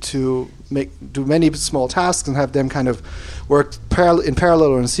to do many small tasks and have them kind of work in parallel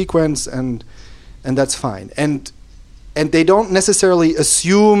or in sequence, and that's fine. And they don't necessarily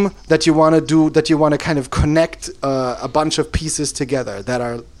assume that you want to kind of connect a bunch of pieces together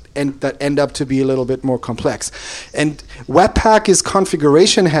that end up to be a little bit more complex. And Webpack is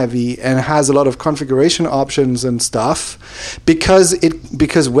configuration heavy and has a lot of configuration options and stuff because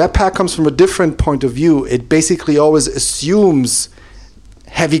Webpack comes from a different point of view. It basically always assumes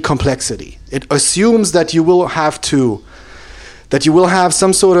heavy complexity. It assumes that you will have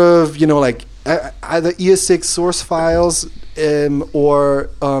some sort of, like either ES6 source files or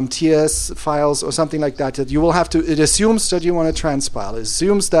TS files or something like that you will have to. It assumes that you want to transpile. It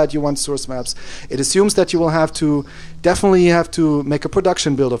assumes that you want source maps. It assumes that you will definitely have to make a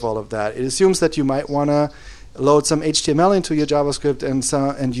production build of all of that. It assumes that you might want to load some HTML into your JavaScript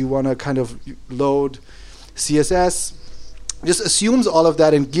and you want to kind of load CSS. Just assumes all of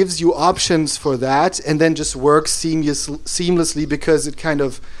that and gives you options for that, and then just works seamlessly because it kind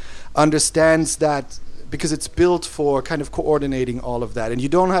of understands that, because it's built for kind of coordinating all of that. And you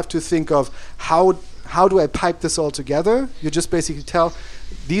don't have to think of how do I pipe this all together. You just basically tell,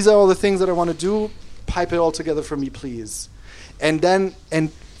 these are all the things that I want to do, pipe it all together for me, please. And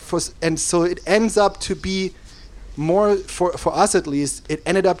so it ends up to be more, for us at least, it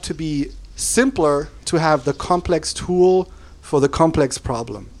ended up to be simpler to have the complex tool for the complex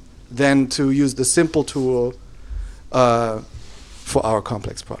problem than to use the simple tool for our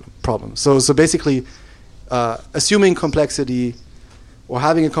complex problem. So basically, assuming complexity or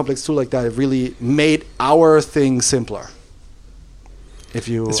having a complex tool like that, it really made our thing simpler.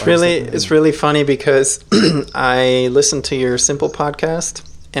 It's really funny because I listened to your Simple podcast,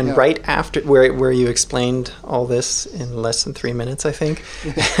 and right after where you explained all this in less than 3 minutes, I think,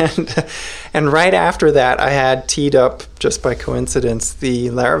 and right after that, I had teed up just by coincidence the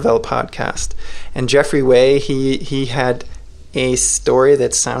Laravel podcast, and Jeffrey Way he had a story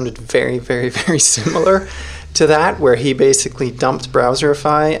that sounded very, very, very similar to that, where he basically dumped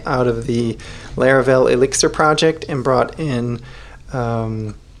Browserify out of the Laravel Elixir project and brought in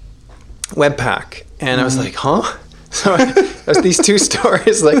Webpack. And I was like, huh? So these two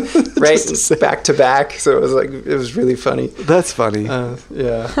stories, like, right back to back. So it was really funny. That's funny.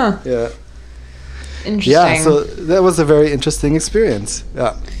 Yeah. Huh. Yeah. Interesting. Yeah, so that was a very interesting experience.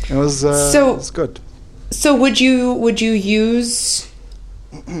 Yeah. It was good. So would you use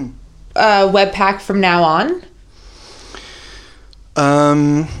Webpack from now on?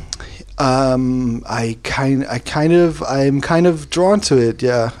 I'm kind of drawn to it.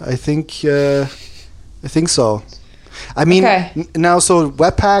 Yeah, I think so. I mean, now so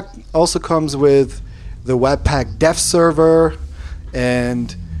Webpack also comes with the Webpack dev server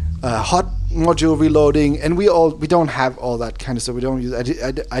and hot module reloading, and we don't have all that kind of stuff. We don't use.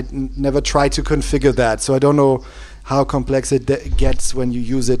 I never try to configure that, so I don't know how complex it gets when you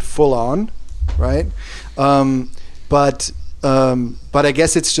use it full on, right? But I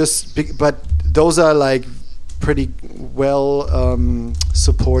guess it's just. But those are like pretty well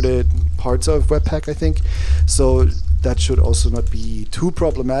supported parts of Webpack, I think. So that should also not be too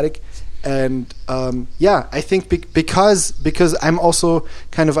problematic. And I think because I'm also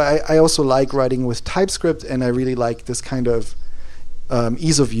kind of I also like writing with TypeScript, and I really like this kind of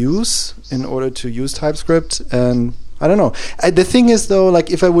ease of use in order to use TypeScript. And I don't know. The thing is though, like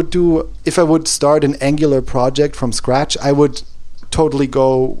if I would start an Angular project from scratch, I would totally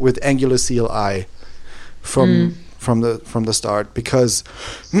go with Angular CLI from the start because.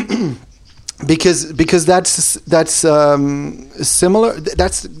 Because that's similar.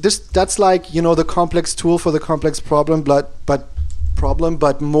 That's like the complex tool for the complex problem, but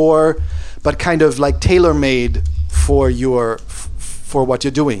kind of like tailor made for what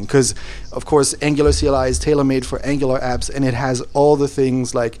you're doing. Because of course Angular CLI is tailor made for Angular apps, and it has all the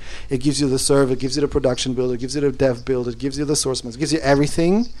things like it gives you the server, it gives you the production build, it gives you the dev build, it gives you the source maps, it gives you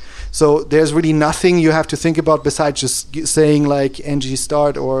everything. So there's really nothing you have to think about besides just saying like ng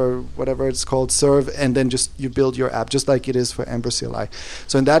start or whatever it's called serve, and then just you build your app just like it is for Ember CLI.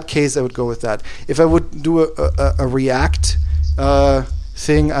 So in that case, I would go with that. If I would do a React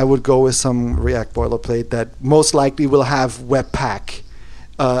thing, I would go with some React boilerplate that most likely will have Webpack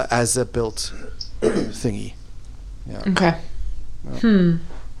as a built thingy. Yeah. Okay. Yeah.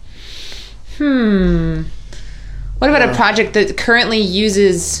 What about a project that currently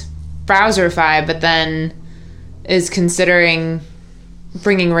uses Browserify, but then is considering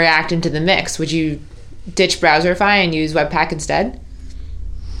bringing React into the mix, would you ditch Browserify and use Webpack instead?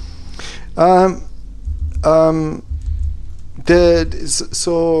 So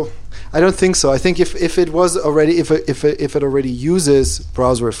I don't think so. I think if it was already if it already uses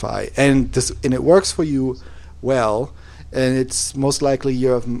Browserify and it works for you well, and it's most likely you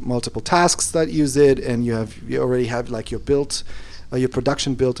have multiple tasks that use it, and you already have like your build, your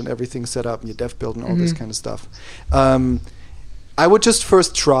production build and everything set up, and your dev build and all this kind of stuff. I would just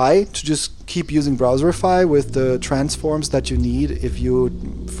first try to just keep using Browserify with the transforms that you need. If you,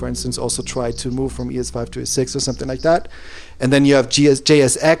 for instance, also try to move from ES5 to ES6 or something like that. And then you have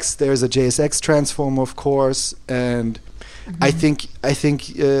JSX. There's a JSX transform, of course. And I think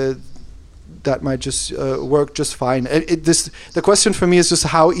that might just work just fine. The question for me is just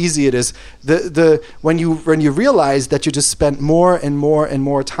how easy it is. When you realize that you just spent more and more and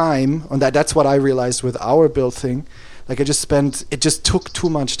more time on that. That's what I realized with our build thing. Like it just took too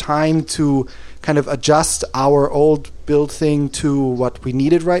much time to kind of adjust our old build thing to what we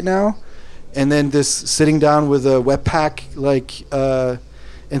needed right now. And then this sitting down with a Webpack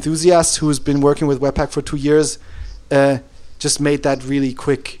enthusiast who's been working with Webpack for 2 years just made that really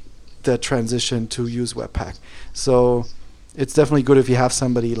quick, the transition to use Webpack. So it's definitely good if you have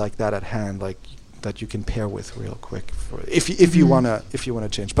somebody like that at hand, like that you can pair with real quick if you wanna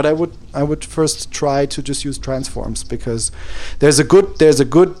change. But I would first try to just use transforms, because there's a good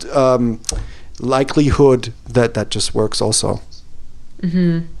likelihood that just works also.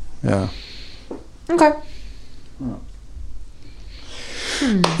 Yeah. Okay.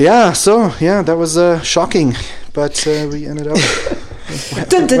 Yeah. So that was shocking, but we ended up.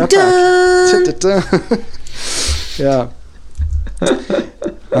 Dun, dun, dun. Yeah.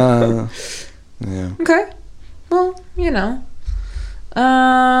 Yeah. Okay. Well,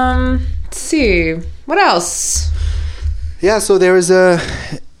 let's see. What else? Yeah, so there is a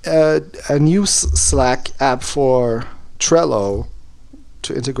new Slack app for Trello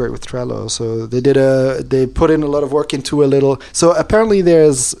to integrate with Trello. So they put in a lot of work into a little. So apparently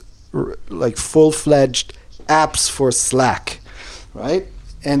there's like full-fledged apps for Slack, right?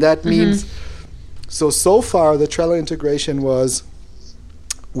 And that means so far the Trello integration was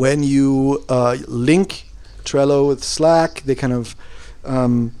when you link Trello with Slack, they kind of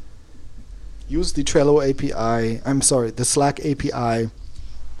use the Trello API. The Slack API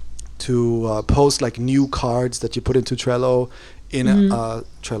to post like new cards that you put into Trello in a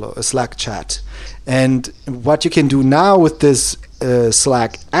Slack chat. And what you can do now with this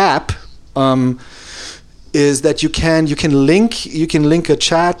Slack app is that you can link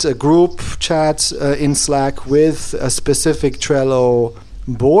a group chat in Slack with a specific Trello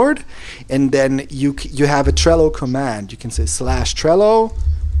board, and then you have a Trello command. You can say /Trello,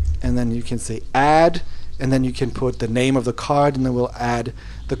 and then you can say add, and then you can put the name of the card, and then we'll add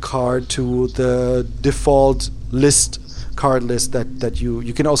the card to the default card list that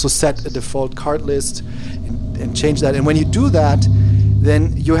you can also set a default card list and change that. And when you do that,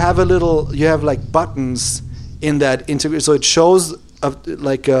 then you have like buttons in that integrate, so it shows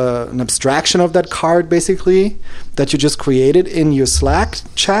an abstraction of that card basically that you just created in your Slack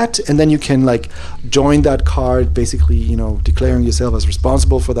chat, and then you can like join that card, basically declaring yourself as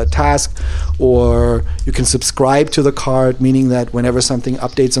responsible for that task, or you can subscribe to the card, meaning that whenever something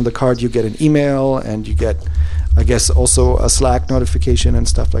updates on the card you get an email, and you get I guess also a Slack notification and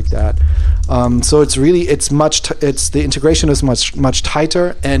stuff like that. So the integration is much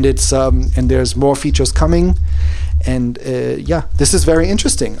tighter, and and there's more features coming. And this is very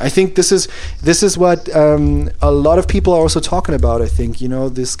interesting. I think this is what a lot of people are also talking about. I think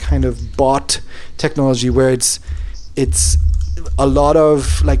this kind of bot technology where it's a lot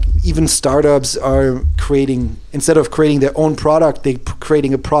of like even startups are creating, instead of creating their own product, they're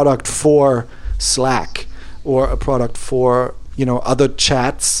creating a product for Slack or a product for other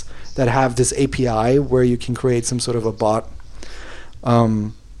chats that have this API where you can create some sort of a bot.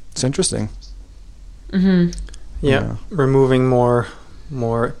 It's interesting. Mm-hmm. Yeah, removing more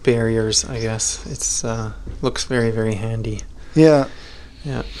barriers, I guess. It's looks very, very handy. Yeah.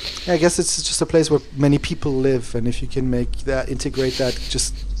 Yeah. I guess it's just a place where many people live, and if you can integrate that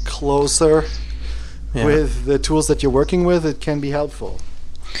just closer with the tools that you're working with, it can be helpful.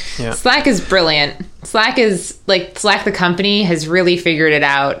 Yeah. Slack is brilliant. Slack the company has really figured it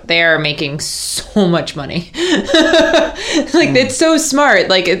out. They are making so much money. It's so smart.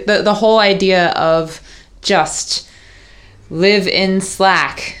 Like the whole idea of just live in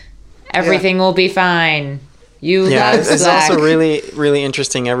Slack. Everything will be fine. You love Slack. It's also really, really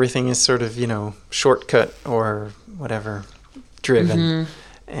interesting. Everything is sort of, shortcut or whatever driven. Mm-hmm.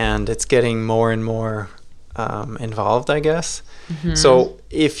 and it's getting more and more involved, I guess. So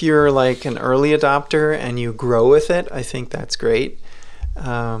if you're like an early adopter and you grow with it, I think that's great.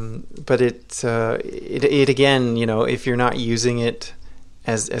 But it again, you know, if you're not using it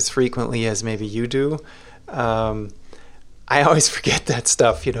as frequently as maybe you do, I always forget that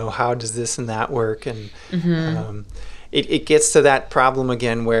stuff, you know, how does this and that work? And it gets to that problem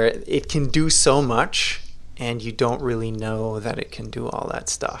again where it can do so much and you don't really know that it can do all that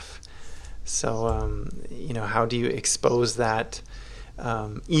stuff. So, you know, how do you expose that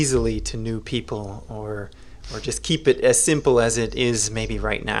easily to new people, or just keep it as simple as it is maybe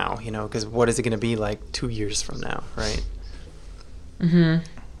right now, you know, because what is it going to be like 2 years from now, right?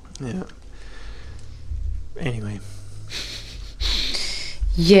 Yeah. Anyway.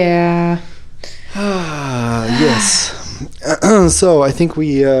 Yeah. Yes. So I think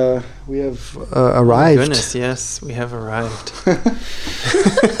we have arrived. Oh, goodness, yes, we have arrived.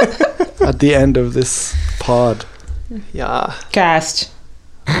 At the end of this pod. Yeah. Cast.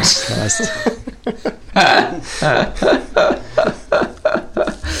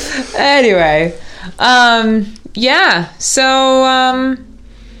 Anyway, yeah. So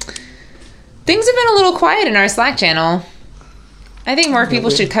things have been a little quiet in our Slack channel. I think more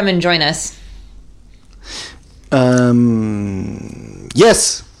people should come and join us.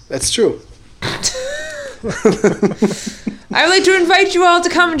 Yes, that's true. I would like to invite you all to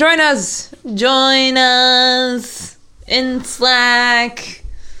come join us. Join us in Slack.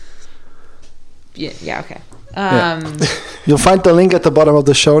 Yeah, okay. You'll find the link at the bottom of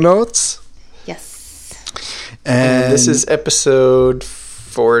the show notes. Yes. And this is episode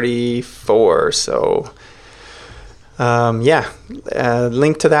 44, so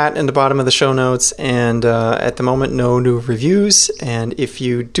link to that in the bottom of the show notes. And at the moment, no new reviews. And if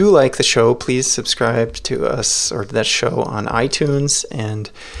you do like the show, please subscribe to us or that show on iTunes. And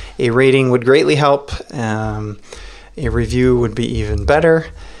a rating would greatly help. A review would be even better.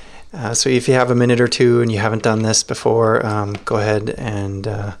 So if you have a minute or two and you haven't done this before, go ahead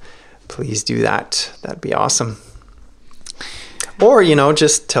and please do that. That'd be awesome. Or, you know,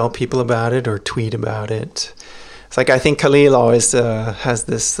 just tell people about it or tweet about it. It's like, I think Khalil always has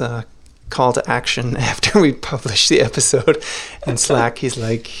this call to action after we publish the episode in Slack. He's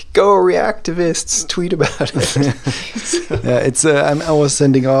like, "Go reactivists, tweet about it." Yeah, it's I was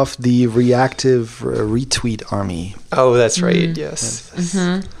sending off the reactive retweet army. Oh, that's right. Yes.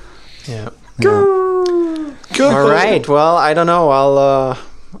 Mm-hmm. Yeah. Go. All right. Well, I don't know.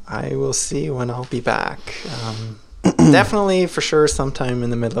 I will see when I'll be back. Definitely, for sure, sometime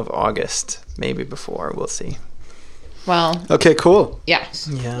in the middle of August, maybe before. We'll see. Well. Okay. Cool. Yeah.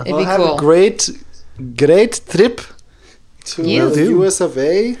 Yeah. It'd well, be have cool. a great trip to the US of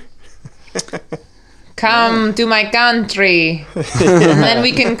A. Come to my country, and then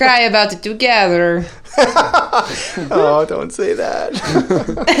we can cry about it together. Oh, don't say that.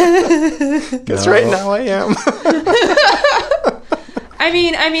 Because right now I am. I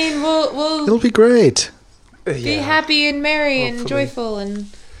mean, we'll It'll be great. be happy and merry and Hopefully. joyful,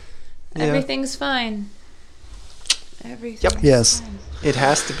 and Yeah. everything's fine. Everything. Yes. It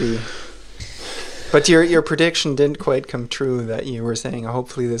has to be. But your prediction didn't quite come true, that you were saying,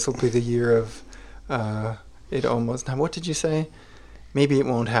 hopefully this will be the year of it almost. Now, what did you say? Maybe it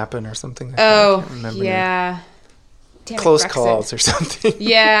won't happen or something like that. I Oh, can't remember yeah. Damn it, Close Brexit. calls or something.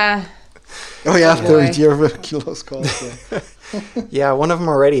 Yeah. Oh yeah, Oh, boy. the year of kilos calls. Yeah. Yeah, one of them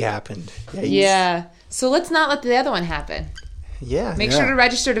already happened. Yikes. Yeah. So let's not let the other one happen. Yeah. Make Yeah. sure to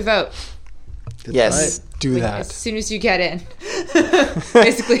register to vote. That's Yes, right. do Like, that. as soon as you get in.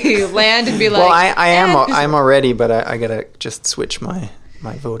 Basically, land and be like. Well, I am. "Eh." I'm already, but I gotta just switch my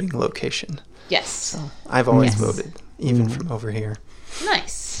voting location. Yes. I've always Yes. voted, even from over here.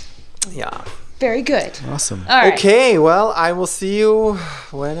 Nice. Yeah. Very good. Awesome. All right. Okay. Well, I will see you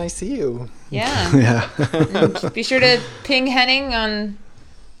when I see you. Yeah. Yeah. And be sure to ping Henning on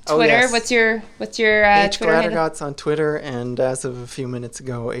Oh, Twitter. yes. What's your H Twitter handle? Glattergots on Twitter, and as of a few minutes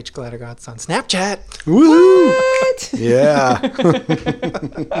ago, H Glattergots on Snapchat. Woo! What? Yeah.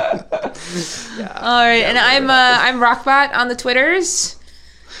 All right, and I'm Rockbot on the Twitters.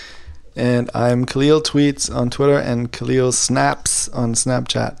 And I'm Khalil Tweets on Twitter and Khalil Snaps on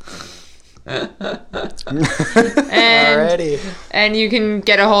Snapchat. And Alrighty. and you can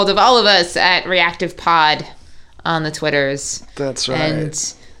get a hold of all of us at Reactive Pod on the Twitters. That's right.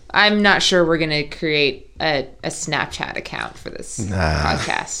 And I'm not sure we're gonna create a Snapchat account for this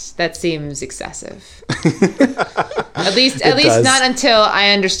podcast. That seems excessive. At least does. not until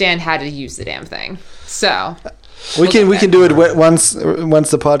I understand how to use the damn thing. So We can do it once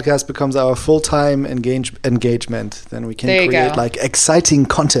the podcast becomes our full-time engagement. Then we can create like exciting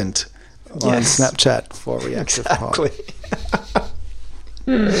content on Snapchat for Reactive Pod.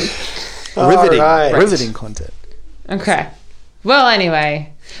 Riveting content. Okay. Well,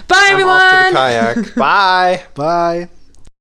 anyway. Bye, everyone. Off to the kayak. Bye. Bye.